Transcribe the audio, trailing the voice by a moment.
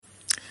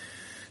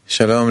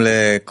שלום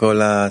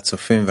לכל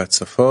הצופים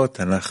והצופות,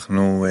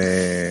 אנחנו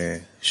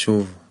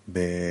שוב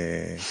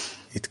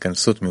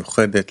בהתכנסות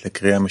מיוחדת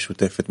לקריאה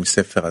משותפת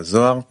מספר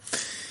הזוהר,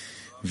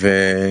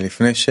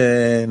 ולפני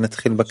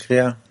שנתחיל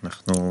בקריאה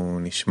אנחנו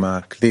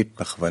נשמע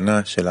קליפ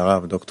הכוונה של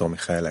הרב דוקטור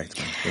מיכאל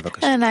לייטמן.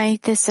 בבקשה.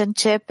 Înainte să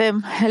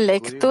începem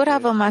lectura,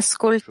 vom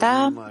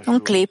asculta un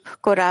clip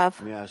cu Rav.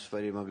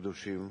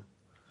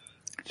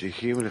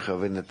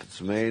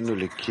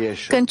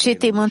 Când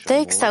citim un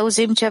text,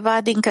 auzim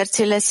ceva din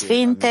cărțile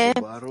sfinte,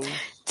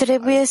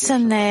 trebuie să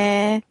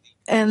ne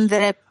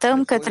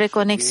îndreptăm către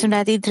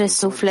conexiunea dintre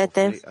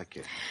suflete.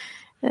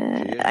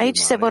 Aici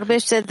se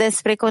vorbește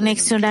despre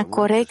conexiunea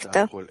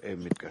corectă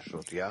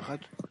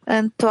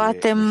în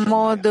toate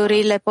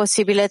modurile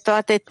posibile,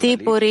 toate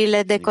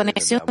tipurile de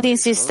conexiuni din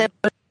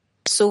sistemul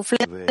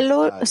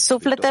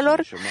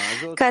sufletelor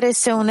care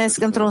se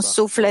unesc într-un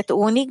suflet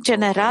unic,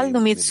 general,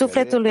 numit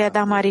sufletul lui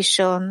Adam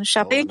Arishon. Și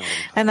apoi,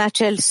 în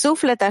acel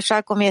suflet,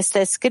 așa cum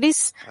este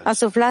scris, a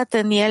suflat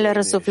în el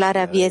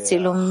răsuflarea vieții,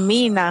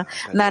 lumina,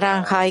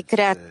 Naranjai,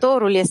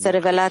 Creatorul este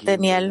revelat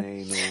în el.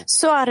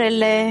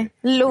 Soarele,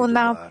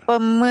 luna,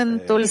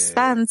 pământul,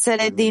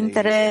 stanțele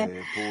dintre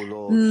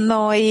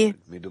noi,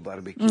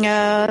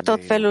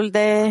 tot felul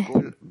de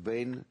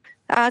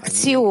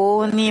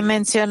acțiuni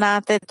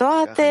menționate,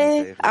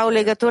 toate au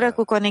legătură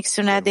cu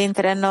conexiunea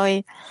dintre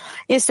noi.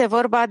 Este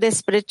vorba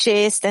despre ce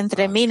este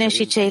între mine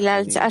și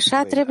ceilalți.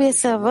 Așa trebuie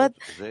să văd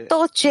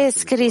tot ce e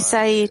scris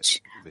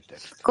aici.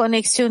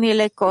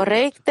 Conexiunile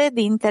corecte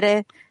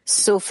dintre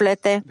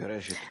suflete.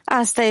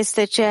 Asta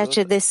este ceea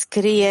ce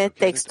descrie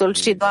textul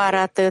și doar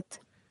atât.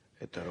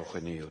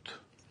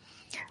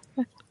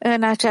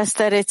 În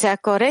această rețea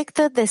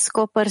corectă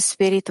descoper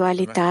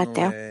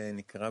spiritualitatea.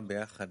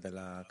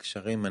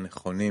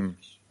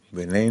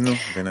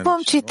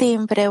 Vom citi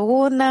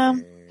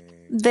împreună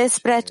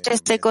despre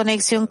aceste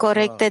conexiuni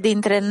corecte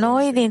dintre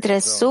noi, dintre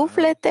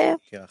suflete,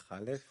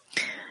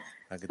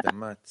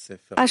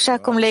 așa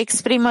cum le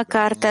exprimă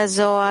Cartea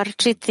Zohar.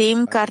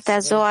 Citim Cartea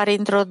Zohar,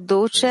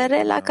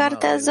 introducere la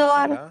Cartea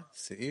Zohar.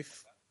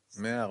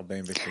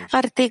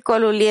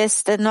 Articolul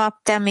este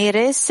Noaptea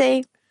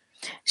Miresei.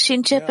 Și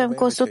începem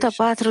cu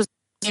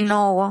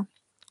 149.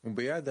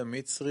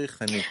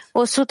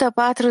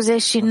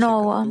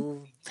 149.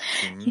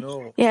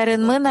 Iar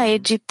în mâna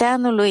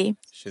egipteanului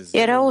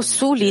era o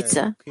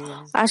suliță,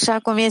 așa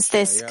cum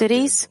este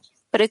scris,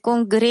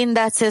 precum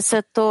grinda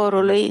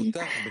țesătorului,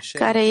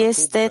 care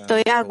este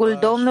toiagul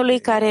Domnului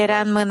care era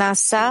în mâna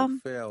sa,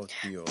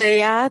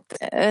 tăiat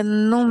în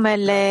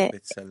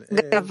numele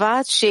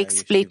gravat și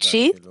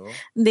explicit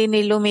din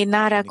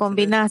iluminarea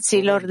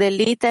combinațiilor de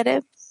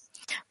litere,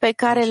 pe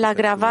care l-a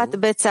gravat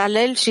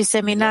Bețalel și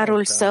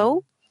seminarul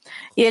său,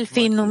 el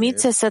fiind numit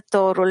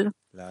țesătorul.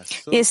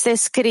 Este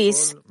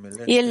scris,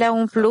 el le-a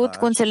umplut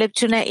cu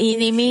înțelepciunea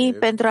inimii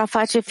pentru a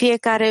face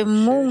fiecare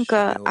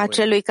muncă a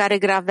celui care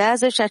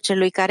gravează și a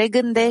celui care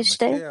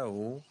gândește,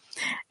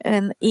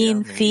 în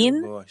infin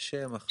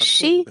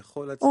și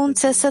un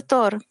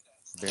țesător.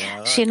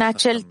 Și în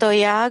acel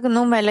toiag,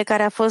 numele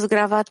care a fost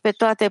gravat pe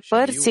toate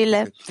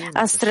părțile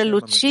a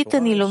strălucit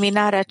în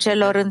iluminarea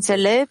celor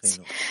înțelepți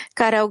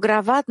care au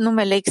gravat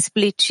numele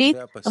explicit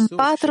în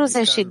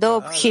 42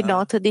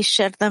 hinot,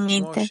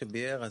 discernăminte.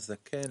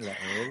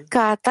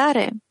 Ca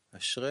atare,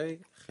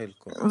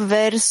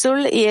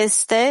 versul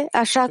este,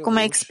 așa cum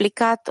a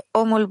explicat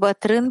omul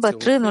bătrân,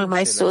 bătrânul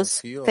mai sus,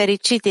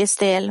 fericit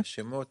este el.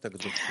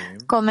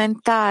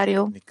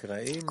 Comentariu.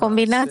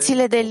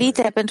 Combinațiile de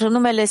litere pentru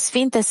numele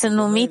sfinte sunt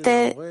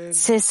numite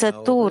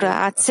țesătură,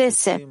 a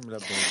țese,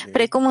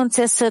 precum un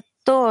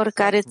țesător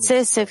care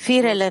țese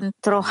firele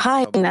într-o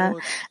haină,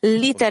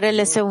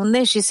 literele se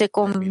unesc și se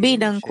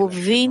combină în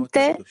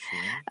cuvinte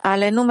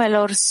ale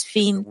numelor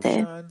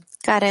sfinte,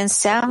 care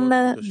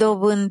înseamnă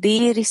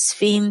dobândiri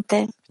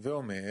sfinte.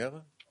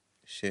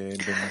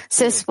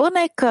 Se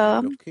spune că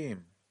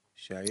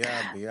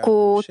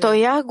cu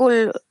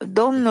toiagul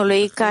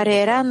Domnului care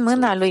era în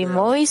mâna lui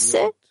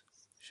Moise,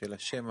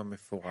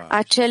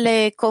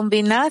 acele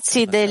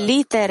combinații de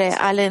litere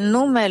ale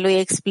numelui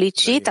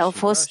explicit au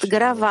fost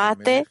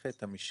gravate,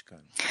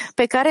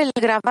 pe care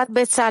le-a gravat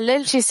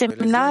Bețalel și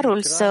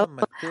seminarul său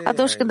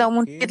atunci când au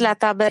muncit la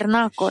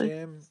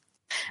tabernacol.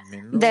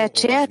 De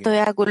aceea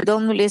toiagul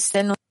Domnului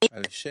este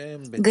numit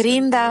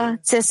grinda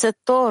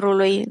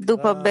țesătorului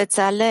după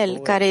Bețalel,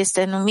 care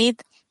este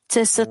numit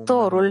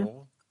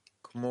țesătorul.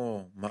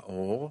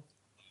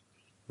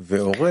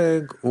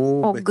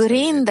 O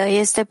grindă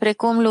este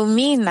precum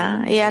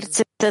lumina, iar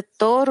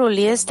țesătorul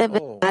este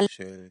Bețalel.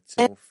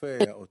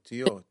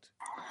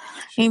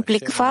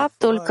 Implic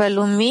faptul că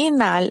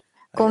lumina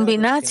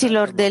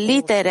combinațiilor de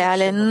litere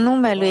ale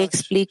numelui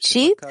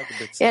explicit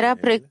era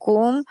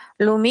precum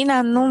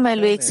lumina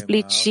numelui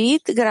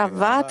explicit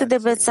gravat de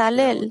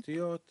Bețalel.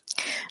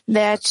 De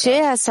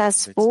aceea s-a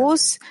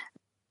spus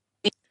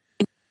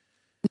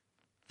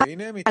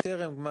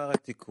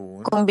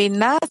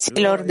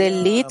combinațiilor de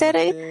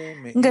litere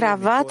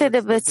gravate de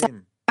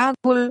Bețalel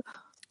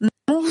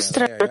nu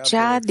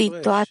strălucea din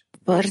toate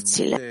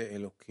părțile.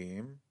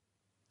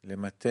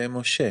 למטה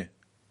משה.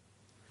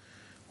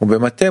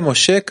 ובמטה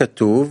משה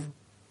כתוב,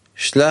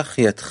 שלח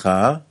ידך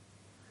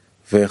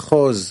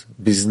ואחוז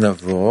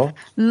בזנבו.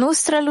 Nu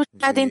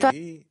strălucea din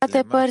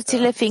toate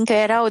părțile, fiindcă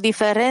era o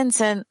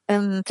diferență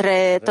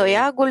între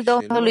toiagul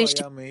Domnului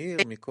și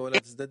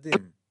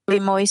lui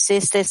Moise.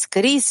 Este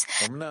scris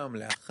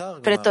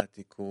spre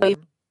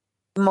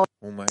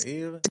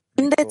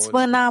Tindeți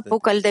mâna,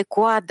 apucă-l de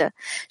coadă,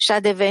 și a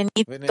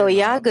devenit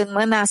toiag în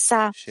mâna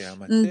sa,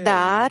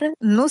 dar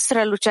nu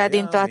strălucea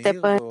din toate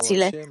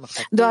părțile.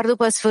 Doar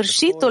după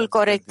sfârșitul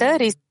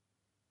corectării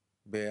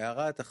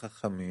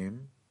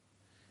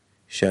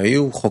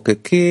שהיו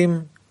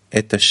חוקקים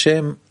את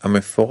השם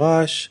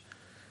המפורש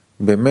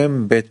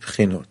במם בית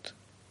בחינות.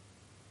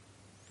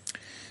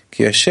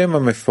 כי השם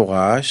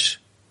המפורש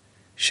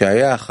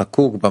שהיה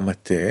חקוק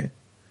במטה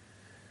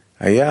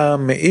היה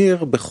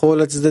מאיר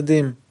בכל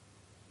הצדדים,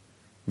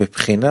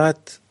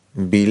 בבחינת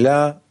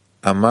בילה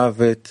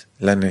המוות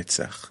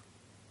לנצח.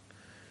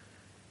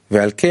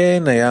 ועל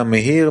כן היה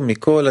מאיר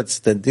מכל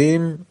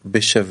הצדדים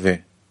בשווה.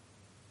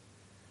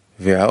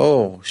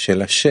 והאור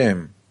של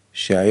השם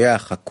שהיה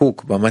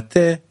חקוק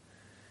במטה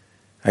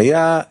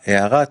היה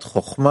הערת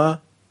חוכמה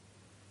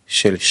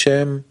של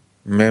שם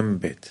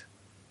מ"ב.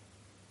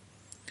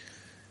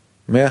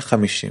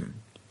 150.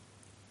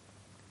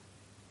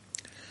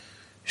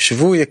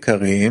 שבו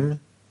יקרים,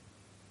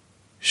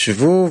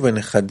 שבו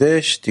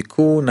ונחדש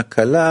תיקון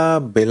הקלה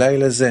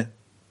בלילה זה.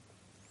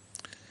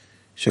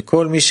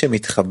 שכל מי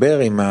שמתחבר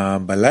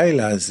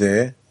בלילה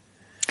הזה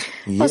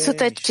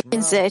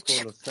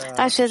 150.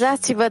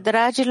 Așezați-vă,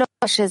 dragilor,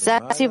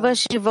 așezați-vă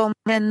și vom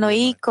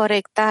reînnoi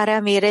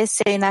corectarea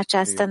miresei în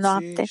această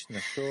noapte.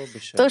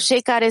 Toți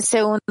cei care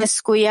se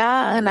unesc cu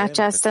ea în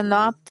această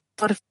noapte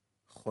vor fi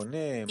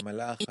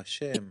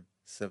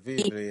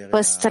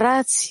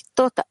păstrați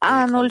tot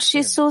anul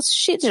și sus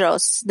și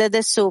jos, de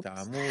desubt,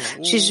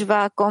 și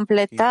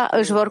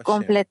își vor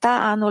completa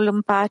anul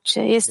în pace.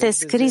 Este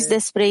scris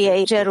despre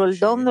ei, cerul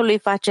Domnului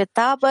face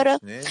tabără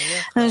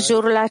în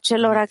jurul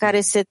acelora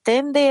care se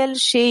tem de el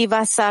și îi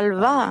va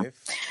salva.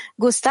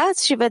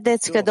 Gustați și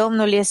vedeți că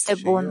Domnul este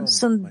bun.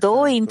 Sunt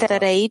două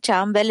intere aici,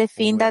 ambele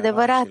fiind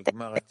adevărate.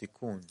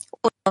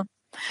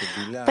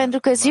 Pentru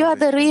că ziua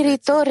dăruirii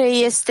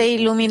Torei este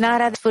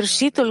iluminarea de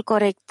sfârșitul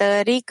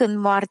corectării, când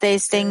moartea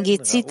este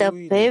înghițită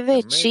pe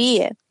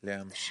vecie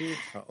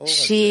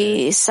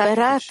și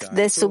sărat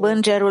de sub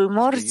îngerul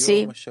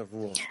morții,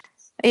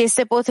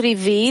 este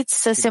potrivit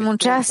să se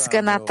muncească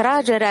în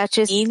atragerea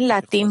acestui la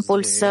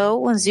timpul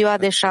său în ziua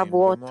de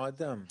Shavuot.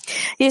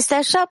 Este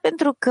așa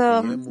pentru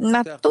că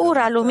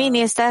natura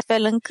luminii este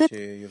astfel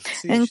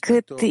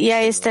încât ea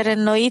este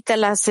reînnoită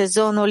la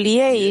sezonul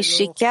ei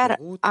și chiar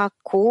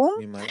acum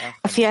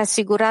a fi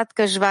asigurat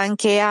că își va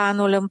încheia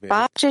anul în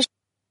pace și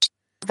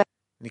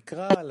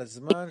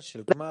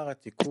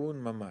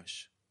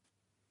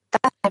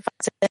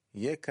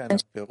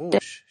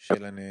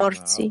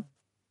morții.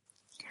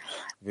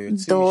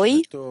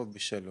 2.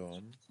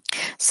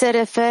 Se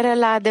referă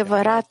la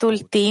adevăratul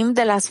timp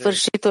de la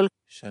sfârșitul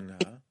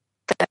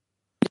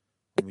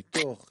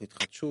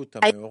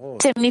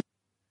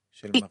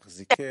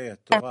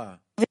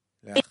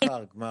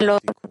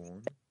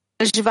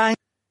își va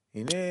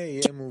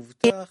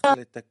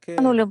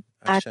anul în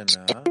pace.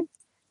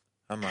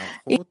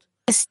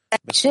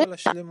 Este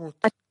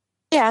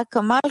aceea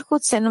că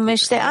Malhut se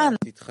numește an.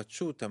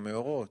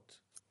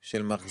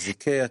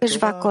 Își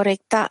va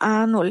corecta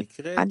anul,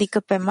 adică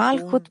pe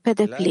Malhut pe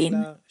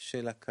deplin.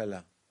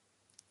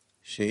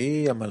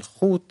 שהיא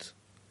המלכות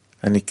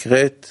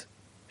הנקראת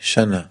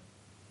שנה.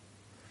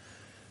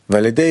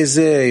 ועל ידי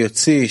זה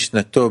יוציא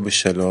שנתו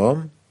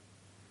בשלום,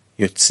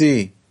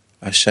 יוציא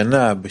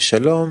השנה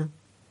בשלום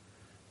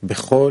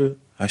בכל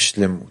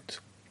השלמות.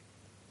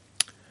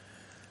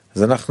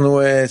 אז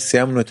אנחנו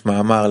סיימנו את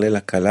מאמר ליל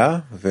הקלה,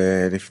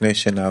 ולפני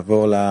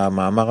שנעבור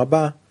למאמר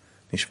הבא,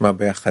 נשמע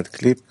ביחד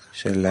קליפ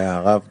של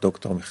הרב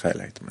דוקטור מיכאל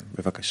לייטמן.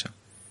 בבקשה.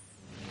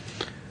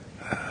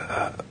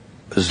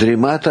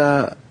 זרימת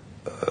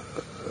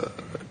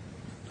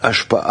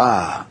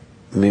ההשפעה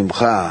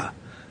ממך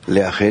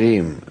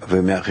לאחרים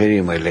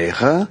ומאחרים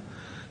אליך,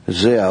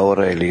 זה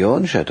האור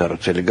העליון שאתה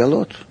רוצה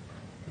לגלות.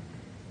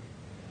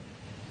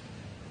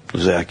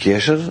 זה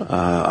הקשר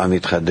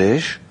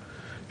המתחדש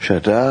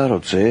שאתה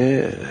רוצה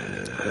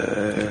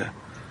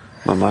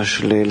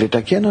ממש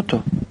לתקן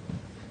אותו.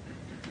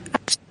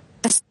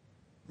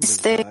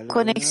 Este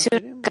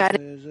conexiune care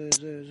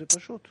זה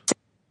פשוט.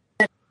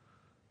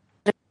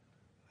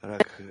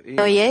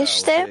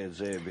 înnoiește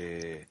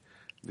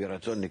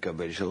ברצון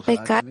נקבל שלך,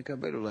 אתה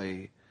מקבל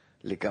אולי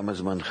לכמה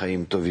זמן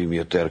חיים טובים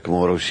יותר,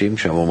 כמו רוסים,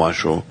 שם או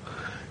משהו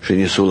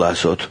שניסו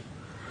לעשות.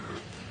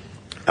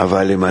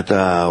 אבל אם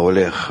אתה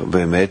הולך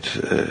באמת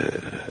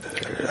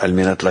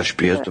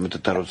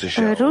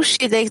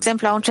Rușii, de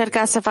exemplu, au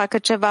încercat să facă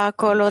ceva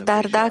acolo,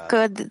 dar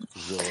dacă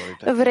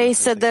vrei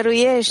să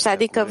dăruiești,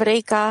 adică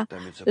vrei ca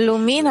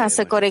lumina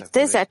să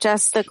corecteze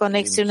această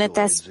conexiune,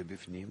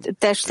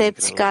 te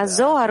aștepți ca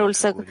Zoharul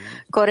să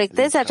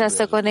corecteze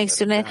această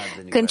conexiune.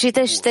 Când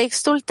citești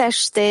textul, te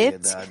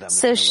aștepți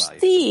să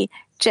știi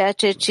ceea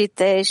ce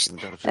citești.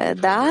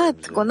 Da,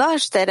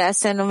 cunoașterea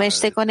se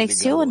numește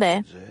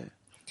conexiune.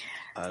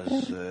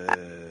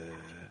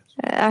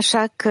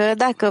 Așa că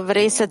dacă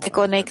vrei să te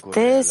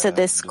conectezi, să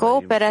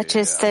descoperi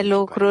aceste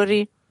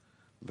lucruri,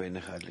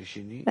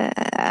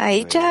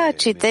 aici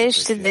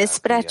citești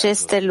despre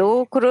aceste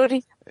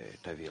lucruri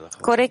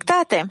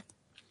corectate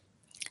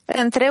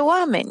între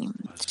oameni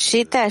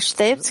și te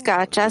aștepți ca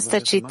această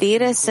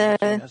citire să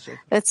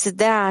îți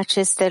dea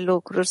aceste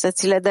lucruri, să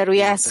ți le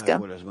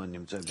dăruiască.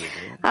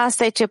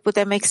 Asta e ce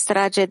putem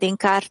extrage din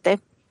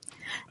carte.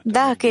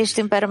 Dacă ești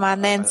în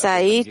permanență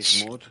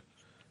aici,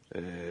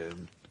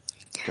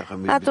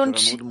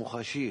 atunci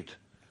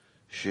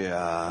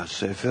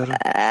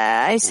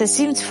ai să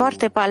simți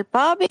foarte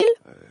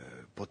palpabil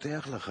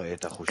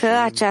că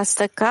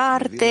această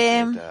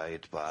carte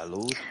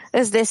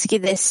îți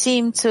deschide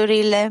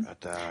simțurile,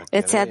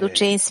 îți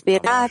aduce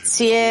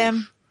inspirație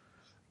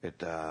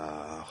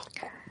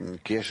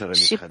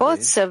și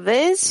poți să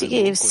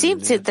vezi,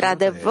 simți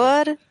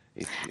într-adevăr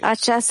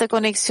această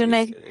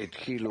conexiune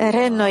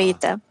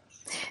reînnoită.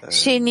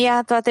 Și în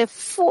ea toate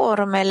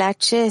formele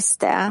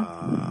acestea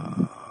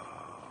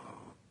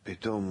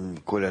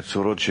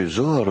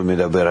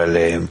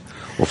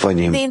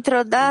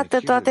dintr-o dată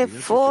toate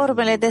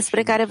formele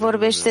despre care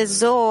vorbește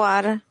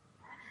Zohar,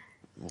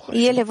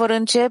 ele vor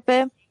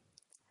începe,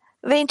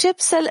 vei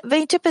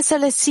începe să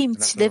le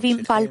simți,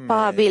 devin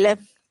palpabile.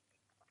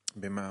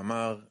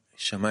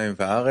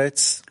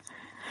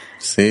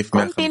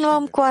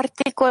 Continuăm cu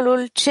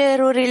articolul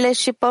Cerurile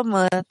și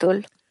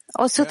Pământul.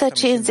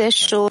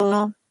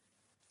 151.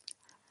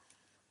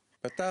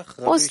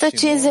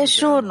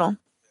 151.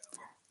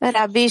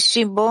 Rabbi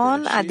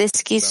Shimon a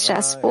deschis și a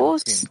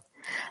spus: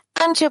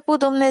 a început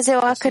Dumnezeu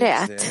a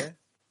creat.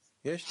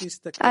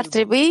 Ar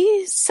trebui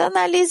să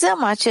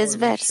analizăm acest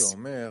vers.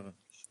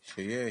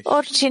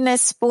 Oricine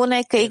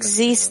spune că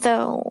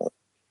există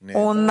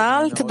un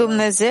alt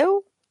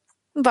Dumnezeu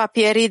va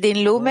pieri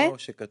din lume,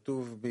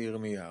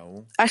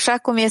 așa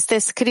cum este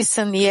scris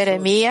în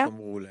Ieremia.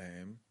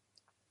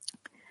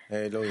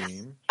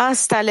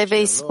 Asta le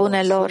vei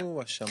spune lor.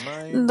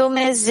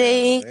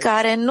 Dumnezeii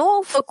care nu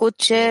au făcut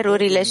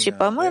cerurile și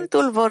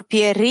pământul vor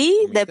pieri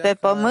de pe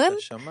pământ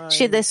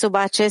și de sub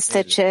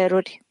aceste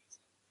ceruri,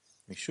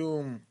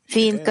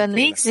 fiindcă nu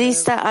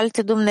există alt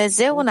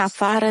Dumnezeu în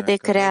afară de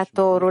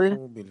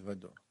Creatorul.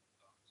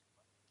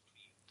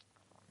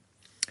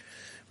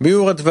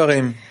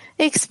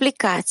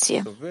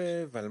 Explicație.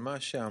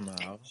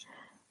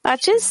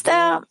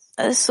 Acestea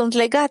sunt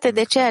legate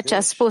de ceea ce a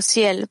spus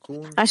el.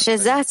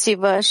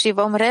 Așezați-vă și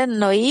vom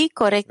reînnoi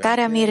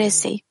corectarea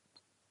miresei.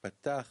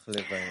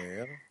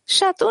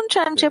 Și atunci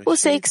a început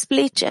să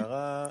explice.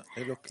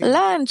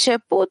 La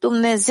început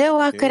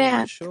Dumnezeu a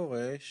creat,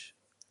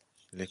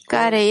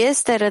 care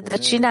este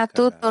rădăcina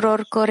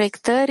tuturor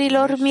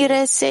corectărilor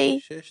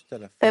miresei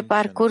pe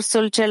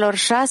parcursul celor 6.000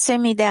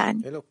 de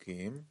ani.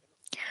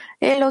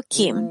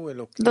 Elohim,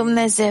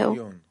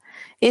 Dumnezeu,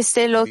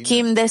 este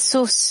Elohim de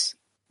sus,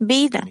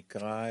 bine.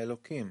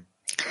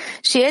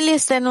 Și el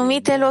este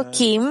numit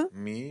Elohim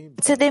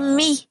de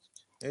mi.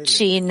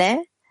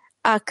 Cine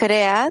a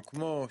creat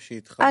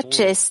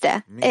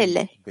acestea,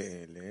 ele?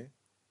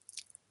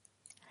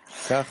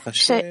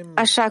 Și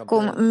așa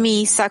cum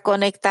mi s-a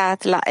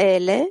conectat la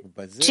ele,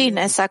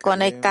 cine s-a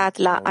conectat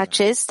la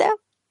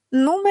acestea,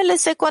 numele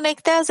se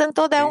conectează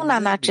întotdeauna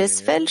în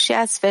acest fel și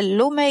astfel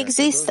lumea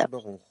există.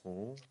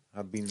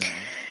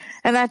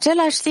 În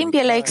același timp,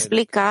 el a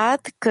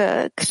explicat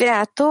că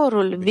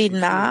Creatorul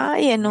Bina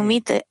e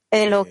numit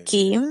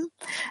Elohim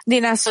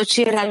din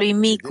asocierea lui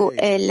Mi cu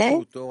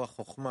ele,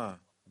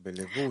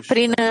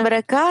 prin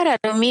îmbrăcarea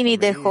luminii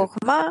de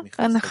Chochma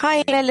în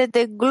hainele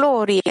de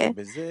glorie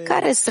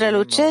care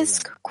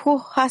strălucesc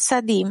cu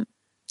Hasadim.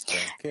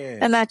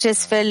 În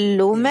acest fel,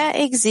 lumea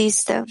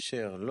există.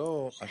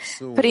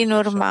 Prin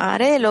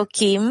urmare,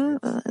 Elohim,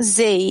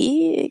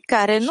 zeii,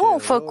 care nu au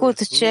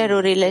făcut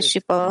cerurile și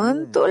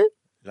pământul,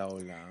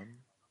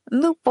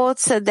 nu pot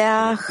să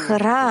dea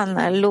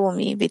hrană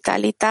lumii,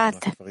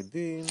 vitalitate.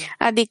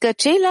 Adică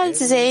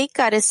ceilalți zei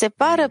care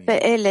separă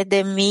pe ele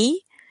de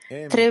mii,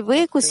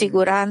 trebuie cu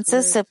siguranță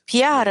să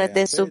piară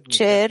de sub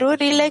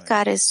cerurile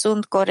care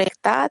sunt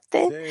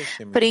corectate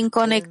prin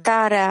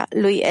conectarea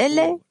lui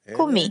ele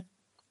cu mii.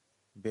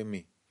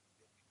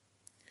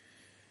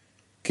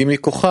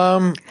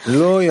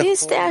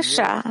 Este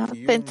așa,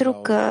 pentru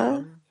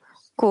că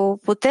cu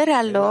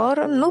puterea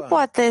lor nu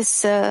poate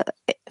să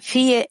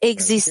fie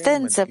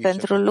existență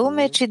pentru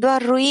lume, ci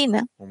doar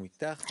ruină.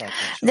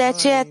 De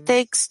aceea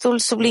textul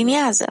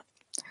subliniază: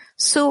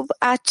 sub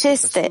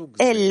aceste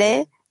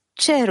ele,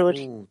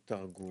 ceruri.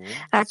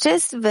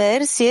 Acest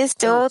vers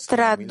este o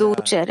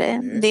traducere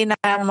din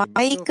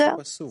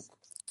aramaică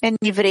în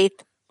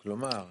ivrit,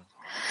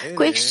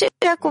 cu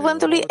excepția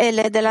cuvântului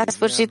ele de la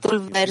sfârșitul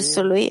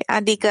versului,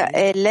 adică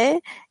ele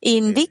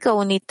indică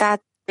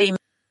unitatea ele.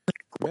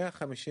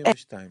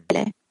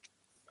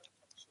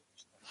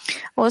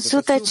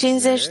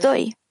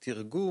 152.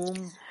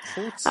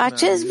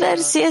 Acest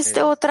vers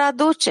este o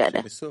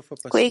traducere,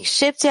 cu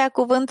excepția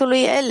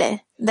cuvântului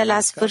ele de la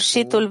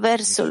sfârșitul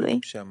versului.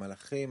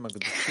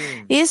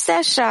 Este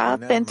așa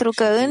pentru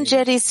că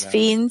îngerii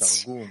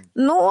sfinți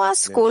nu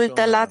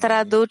ascultă la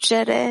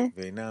traducere,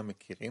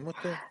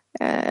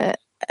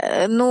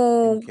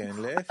 nu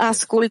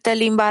ascultă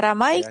limba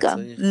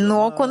aramaică,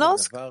 nu o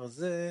cunosc.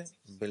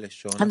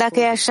 Dacă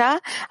e așa,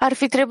 ar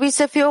fi trebuit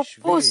să fie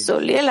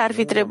opusul. El ar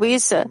fi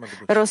trebuit să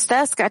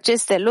rostească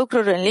aceste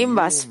lucruri în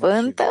limba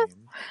sfântă,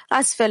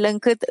 astfel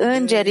încât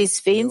îngerii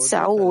sfinți să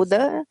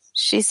audă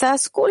și să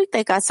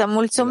asculte, ca să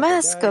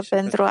mulțumească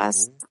pentru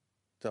asta.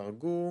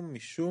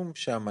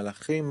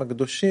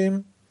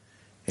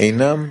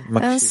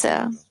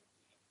 Însă,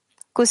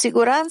 cu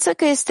siguranță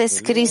că este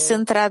scris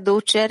în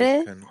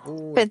traducere,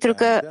 pentru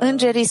că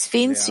îngerii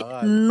sfinți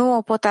nu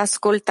o pot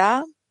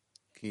asculta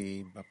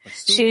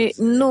și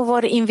nu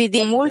vor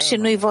invidia mult și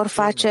nu-i vor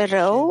face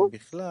rău,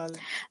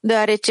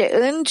 deoarece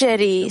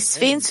îngerii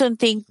sfinți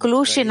sunt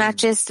incluși în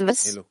acest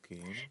vers,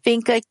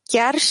 fiindcă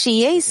chiar și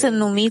ei sunt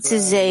numiți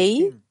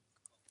zei,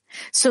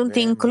 sunt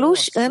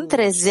incluși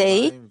între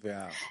zei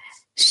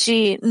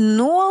și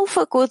nu au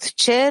făcut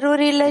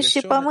cerurile și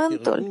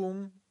pământul.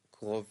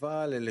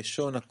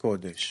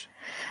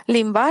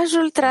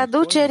 Limbajul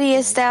traducerii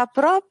este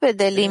aproape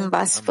de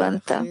limba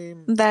sfântă,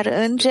 dar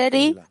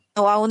îngerii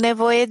nu au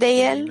nevoie de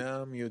el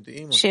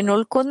și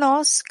nu-l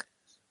cunosc,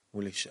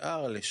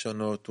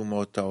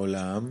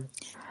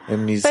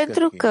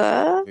 pentru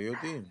că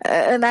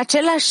în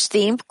același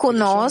timp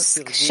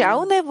cunosc și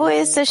au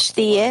nevoie să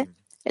știe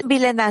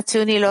limbile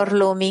națiunilor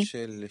lumii.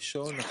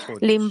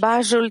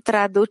 Limbajul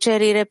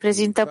traducerii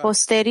reprezintă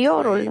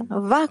posteriorul,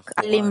 vac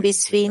al limbii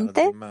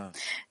sfinte,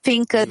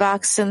 fiindcă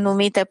vac sunt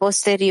numite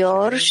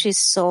posterior și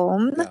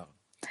somn,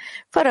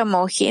 fără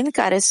mohin,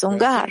 care sunt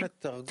gar.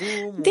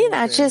 Din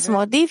acest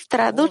motiv,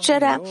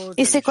 traducerea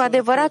este cu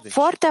adevărat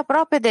foarte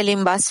aproape de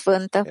limba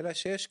sfântă.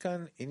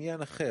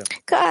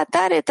 Ca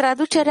atare,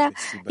 traducerea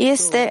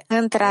este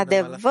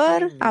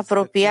într-adevăr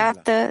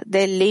apropiată de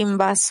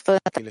limba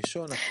sfântă.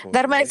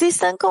 Dar mai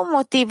există încă un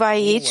motiv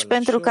aici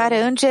pentru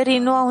care îngerii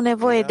nu au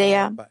nevoie de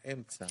ea.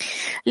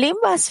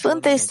 Limba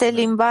sfântă este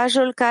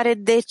limbajul care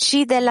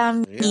decide la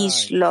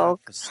mijloc.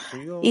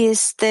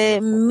 Este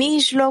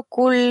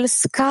mijlocul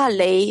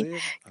scalei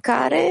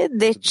care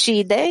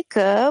decide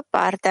că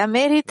partea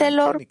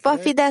meritelor va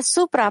fi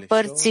deasupra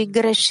părții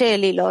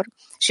greșelilor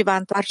și va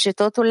întoarce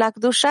totul la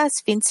Cdușa,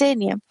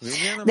 sfințenie.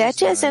 De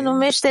aceea se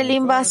numește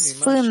limba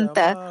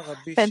sfântă,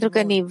 pentru că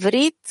în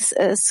ivrit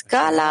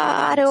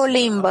scala are o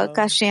limbă,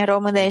 ca și în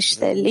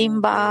românește,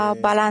 limba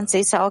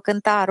balanței sau a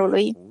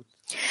cântarului.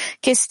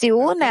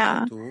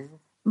 Chestiunea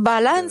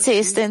balanței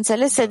este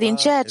înțelesă din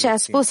ceea ce a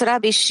spus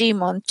Rabbi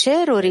Shimon.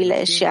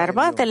 Cerurile și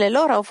armatele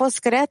lor au fost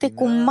create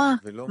cu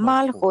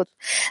Malhut.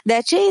 De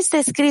aceea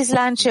este scris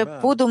la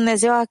început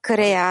Dumnezeu a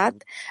creat,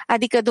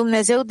 adică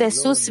Dumnezeu de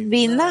sus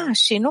Bina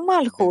și nu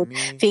Malhut,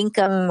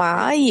 fiindcă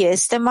Ma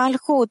este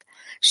Malhut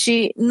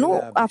și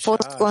nu a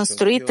fost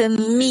construit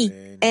în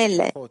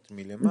ele.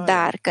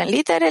 Dar când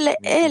literele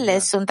ele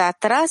sunt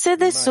atrase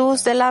de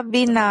sus, de la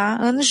Bina,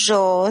 în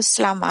jos,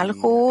 la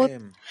Malhut,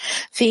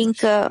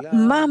 fiindcă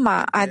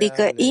mama,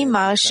 adică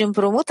Ima, își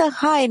împrumută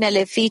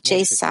hainele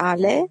fiicei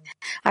sale,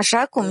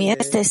 așa cum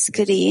este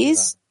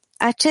scris,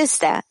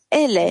 acestea,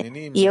 ele,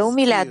 eu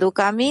mi le aduc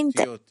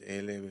aminte.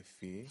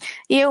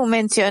 Eu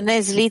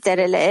menționez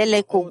literele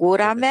ele cu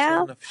gura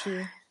mea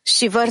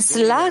și vărs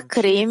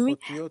lacrimi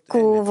cu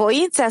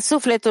voința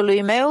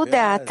sufletului meu de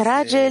a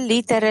atrage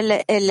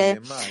literele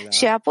ele.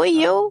 Și apoi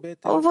eu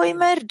o voi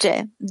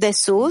merge de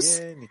sus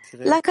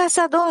la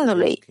casa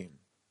Domnului.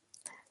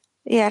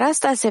 Iar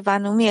asta se va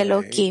numi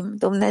Elohim,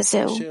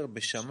 Dumnezeu.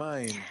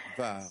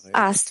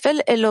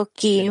 Astfel,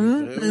 Elohim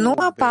nu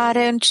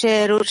apare în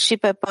ceruri și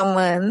pe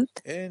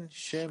pământ,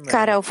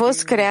 care au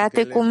fost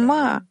create cu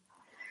Ma,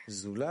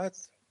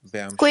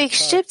 cu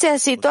excepția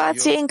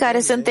situației în care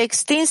sunt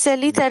extinse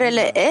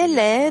literele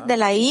ele de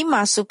la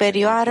Ima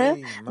superioară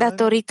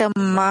datorită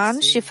Man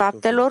și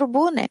faptelor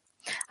bune.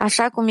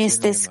 Așa cum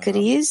este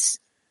scris,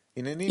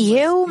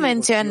 eu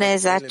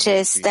menționez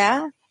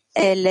acestea,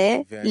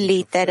 ele,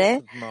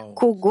 litere,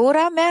 cu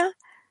gura mea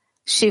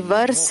și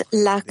vărs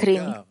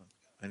lacrimi.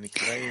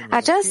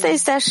 Aceasta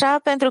este așa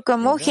pentru că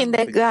mohin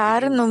de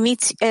gar,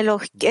 numiți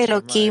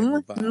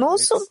Elohim, nu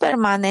sunt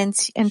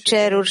permanenți în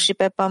ceruri și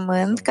pe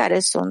pământ, care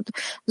sunt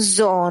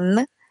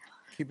zon,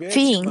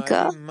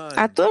 fiindcă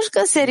atunci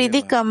când se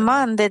ridică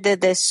man de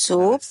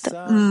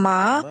dedesubt,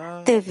 ma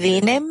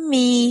devine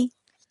mi.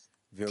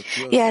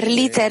 Iar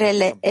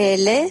literele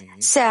ele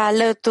se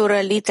alătură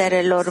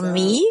literelor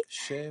mi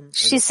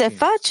și se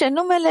face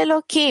numele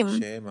Elohim,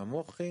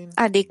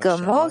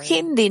 adică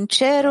mohin din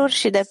ceruri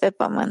și de pe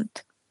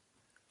pământ.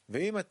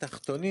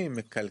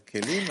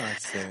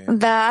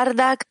 Dar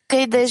dacă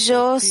cei de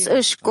jos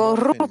își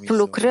corup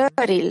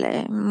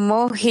lucrările,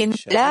 mohin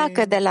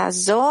pleacă de la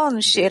zon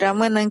și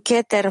rămân în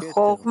keter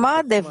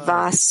chochma de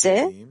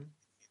vase,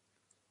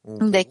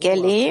 de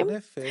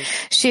chelim,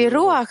 și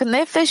ruach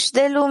nefesh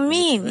de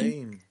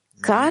lumini,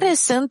 care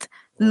sunt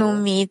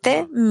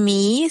numite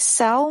mi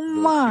sau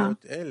ma.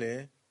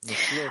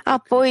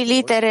 Apoi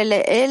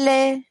literele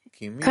ele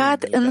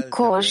cad în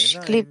coș,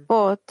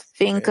 clipot,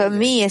 fiindcă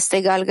mi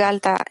este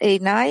galgalta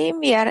einaim,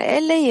 iar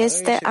ele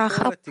este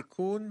ahap.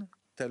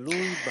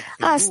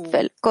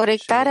 Astfel,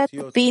 corectarea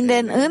depinde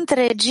în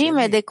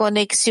întregime de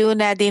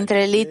conexiunea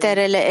dintre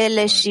literele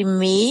ele și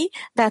mi,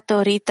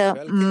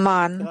 datorită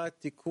man.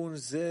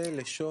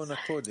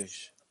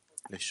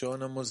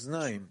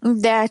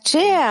 De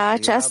aceea,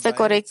 această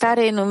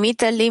corectare e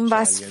numită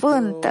limba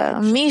sfântă,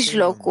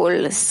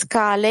 mijlocul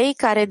scalei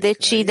care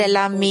decide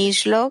la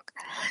mijloc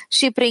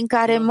și prin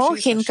care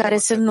mohin care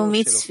sunt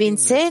numiți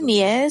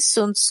sfințenie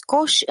sunt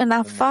scoși în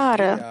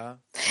afară.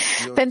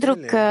 Pentru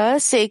că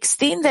se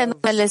extinde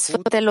numele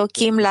Sfânt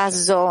Elohim la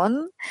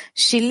zon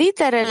și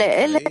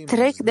literele ele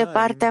trec de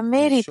partea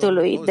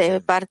meritului,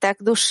 de partea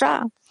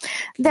Kdusha.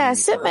 De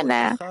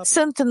asemenea,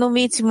 sunt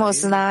numiți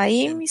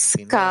moznaim,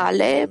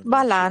 scale,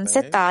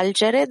 balanțe,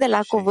 talgere de la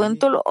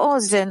cuvântul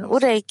ozen,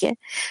 ureche,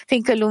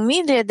 fiindcă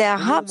luminile de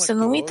Ahab sunt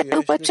numite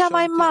după cea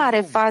mai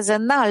mare fază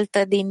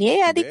înaltă din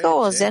ei, adică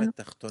ozen.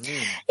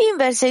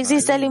 Invers,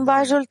 există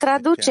limbajul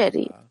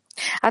traducerii.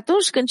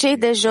 Atunci când cei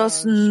de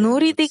jos nu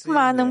ridic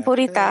man în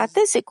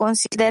puritate, se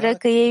consideră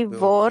că ei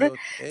vor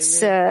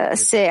să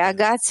se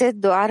agațe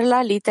doar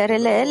la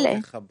literele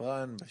ele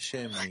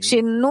și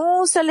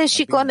nu să le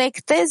și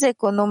conecteze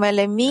cu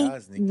numele mi,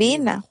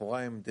 bine.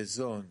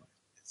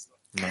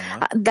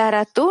 Dar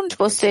atunci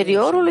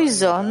posteriorului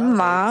zon,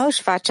 ma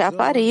își face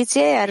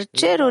apariție, iar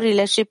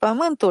cerurile și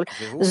pământul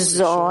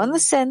zon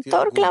se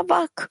întorc la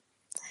vac.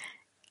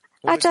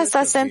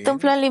 Aceasta se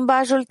întâmplă în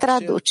limbajul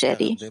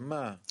traducerii.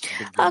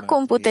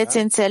 Acum puteți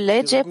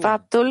înțelege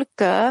faptul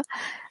că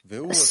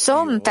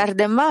somn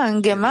tardema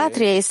în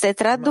gematrie este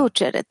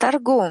traducere,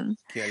 targum.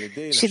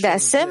 Și de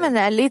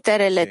asemenea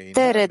literele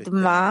tered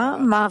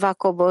ma va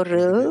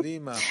coborâ,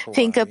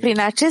 fiindcă prin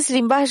acest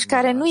limbaj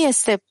care nu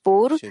este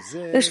pur,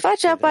 își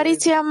face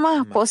apariția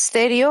ma,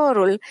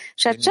 posteriorul,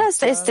 și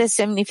aceasta este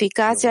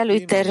semnificația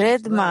lui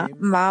tered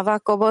ma va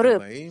coborâ.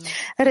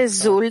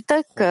 Rezultă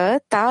că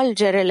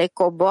talgerele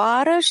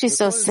coboară și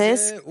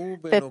sosesc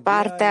pe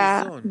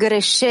partea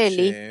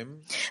greșelii.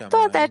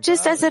 Toate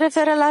acestea se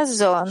referă la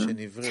zon,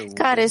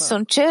 care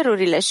sunt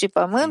cerurile și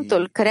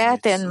pământul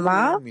create în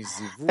ma,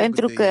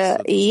 pentru că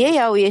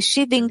ei au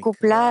ieșit din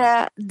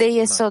cuplarea de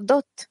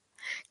Yesodot,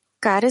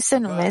 care se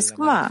numesc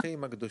ma.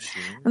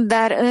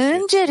 Dar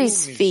îngerii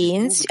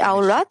sfinți au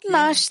luat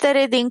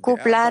naștere din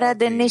cuplarea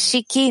de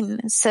neșichin,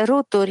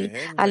 săruturi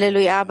ale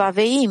lui Abba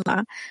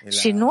Veima,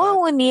 și nu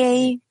au în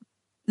ei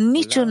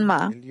niciun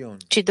ma,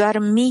 ci doar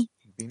mi,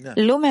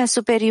 lumea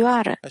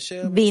superioară,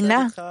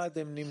 bina.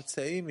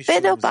 Pe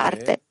de o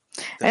parte,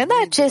 în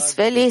acest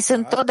fel ei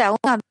sunt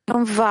totdeauna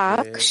un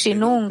vac și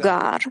nu un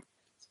gar,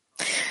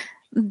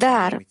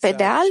 dar, pe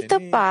de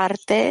altă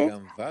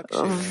parte,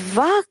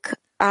 vac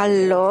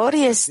al lor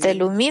este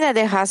lumină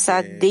de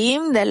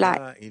hasadim de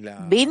la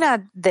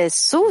bina de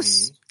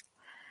sus,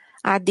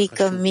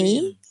 adică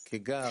mi,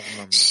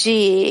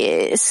 și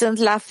sunt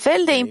la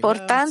fel de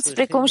importanți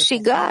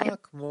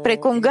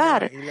precum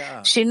gar,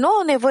 și nu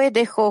au nevoie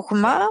de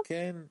chochma,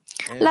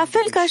 la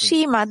fel ca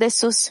și ima de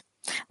sus.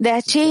 De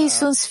aceea ei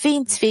sunt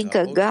sfinți,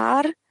 fiindcă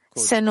gar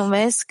se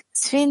numesc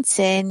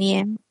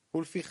sfințenie.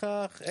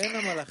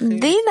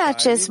 Din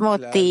acest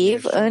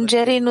motiv,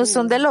 îngerii nu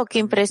sunt deloc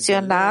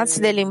impresionați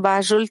de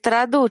limbajul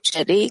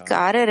traducerii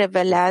care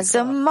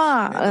revelează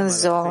ma în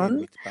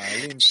zon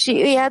și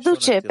îi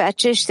aduce pe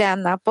aceștia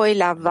înapoi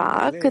la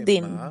vac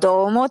din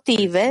două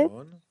motive.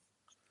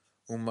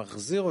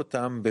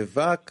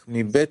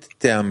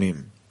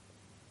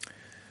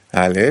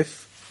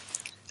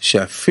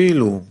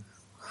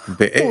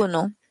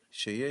 1.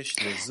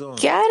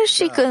 Chiar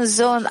și când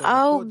zon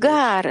au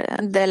gar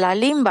de la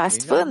limba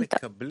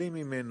sfântă,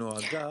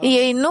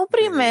 ei nu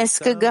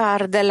primesc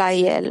gar de la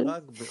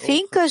el,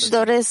 fiindcă își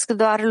doresc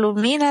doar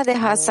lumina de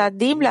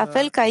hasadim, la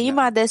fel ca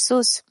ima de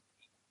sus.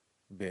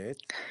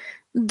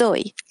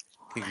 2.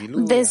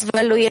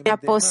 Dezvăluirea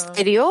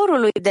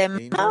posteriorului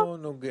de ma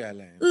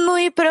nu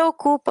îi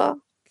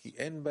preocupă,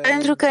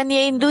 pentru că în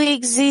ei nu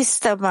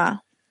există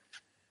ma.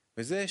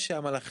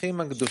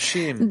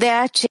 De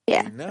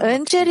aceea,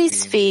 îngerii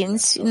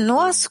sfinți nu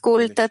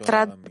ascultă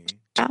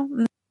traducerea,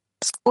 nu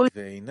ascultă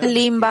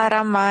limba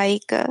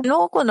aramaică,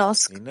 nu o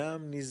cunosc,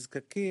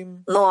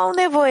 nu au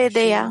nevoie de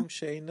ea,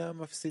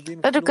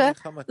 pentru că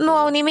nu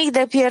au nimic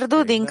de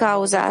pierdut din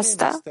cauza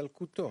asta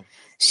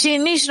și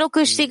nici nu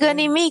câștigă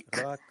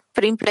nimic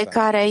prin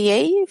plecarea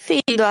ei,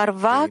 fiind doar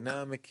vac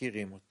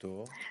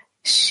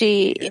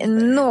și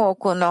nu o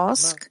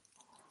cunosc,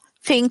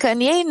 fiindcă în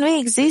ei nu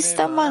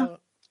există ma.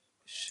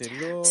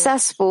 S-a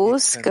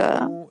spus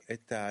că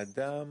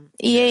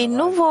ei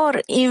nu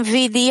vor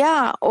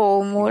invidia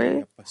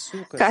omul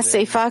ca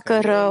să-i facă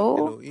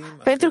rău,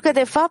 pentru că,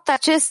 de fapt,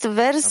 acest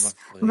vers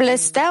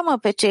blesteamă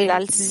pe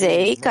ceilalți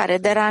zei care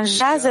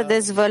deranjează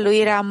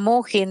dezvăluirea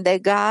Mohin de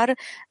Gar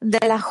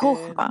de la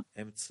Chochma.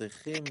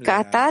 Ca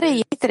atare,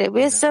 ei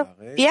trebuie să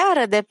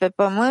piară de pe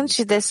pământ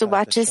și de sub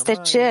aceste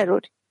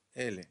ceruri.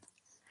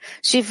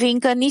 Și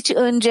fiindcă nici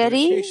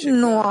îngerii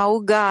nu au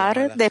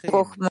gar de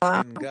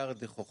Chochma,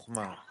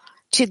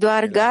 ci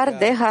doar gar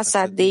de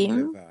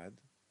Hasadim,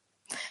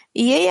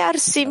 ei ar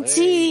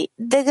simți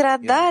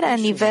degradarea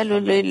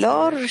nivelului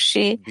lor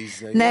și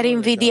ne-ar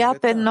invidia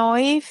pe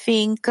noi,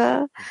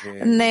 fiindcă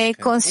ne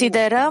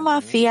considerăm a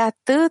fi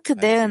atât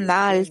de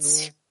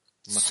înalți,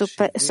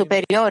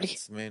 superiori.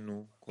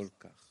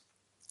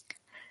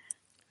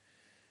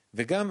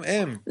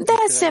 De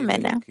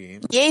asemenea,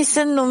 ei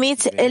sunt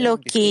numiți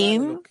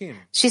Elohim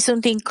și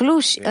sunt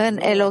incluși în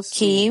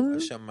Elohim,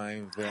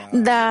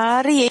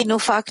 dar ei nu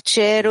fac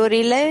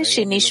cerurile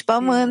și nici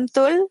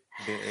pământul,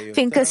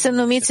 fiindcă sunt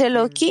numiți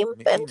Elohim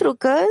pentru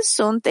că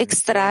sunt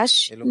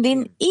extrași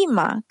din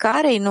Ima,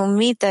 care e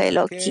numită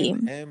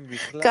Elohim.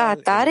 Ca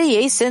atare,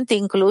 ei sunt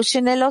incluși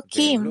în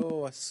Elohim.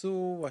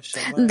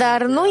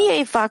 Dar nu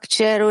ei fac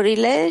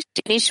cerurile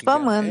și nici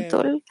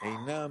pământul,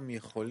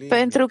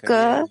 pentru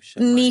că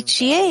nici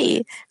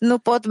ei nu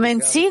pot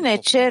menține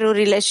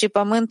cerurile și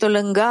pământul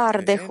în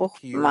gar de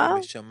Chochma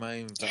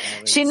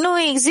și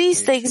nu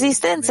există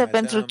existență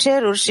pentru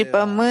ceruri și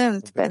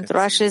pământ, pentru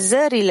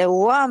așezările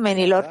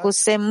oamenilor cu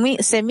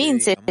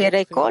semințe și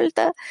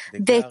recoltă,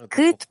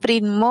 decât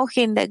prin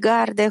Mohin de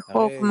gar de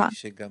Chochma.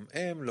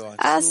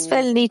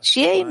 Astfel, nici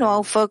ei nu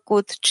au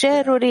făcut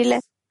cerurile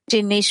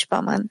și nici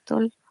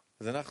pământul.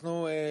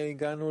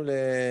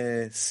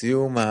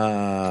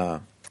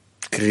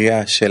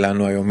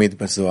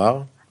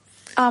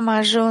 Am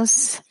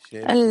ajuns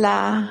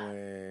la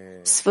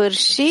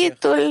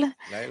sfârșitul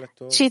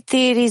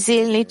citirii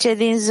zilnice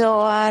din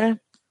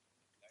Zohar.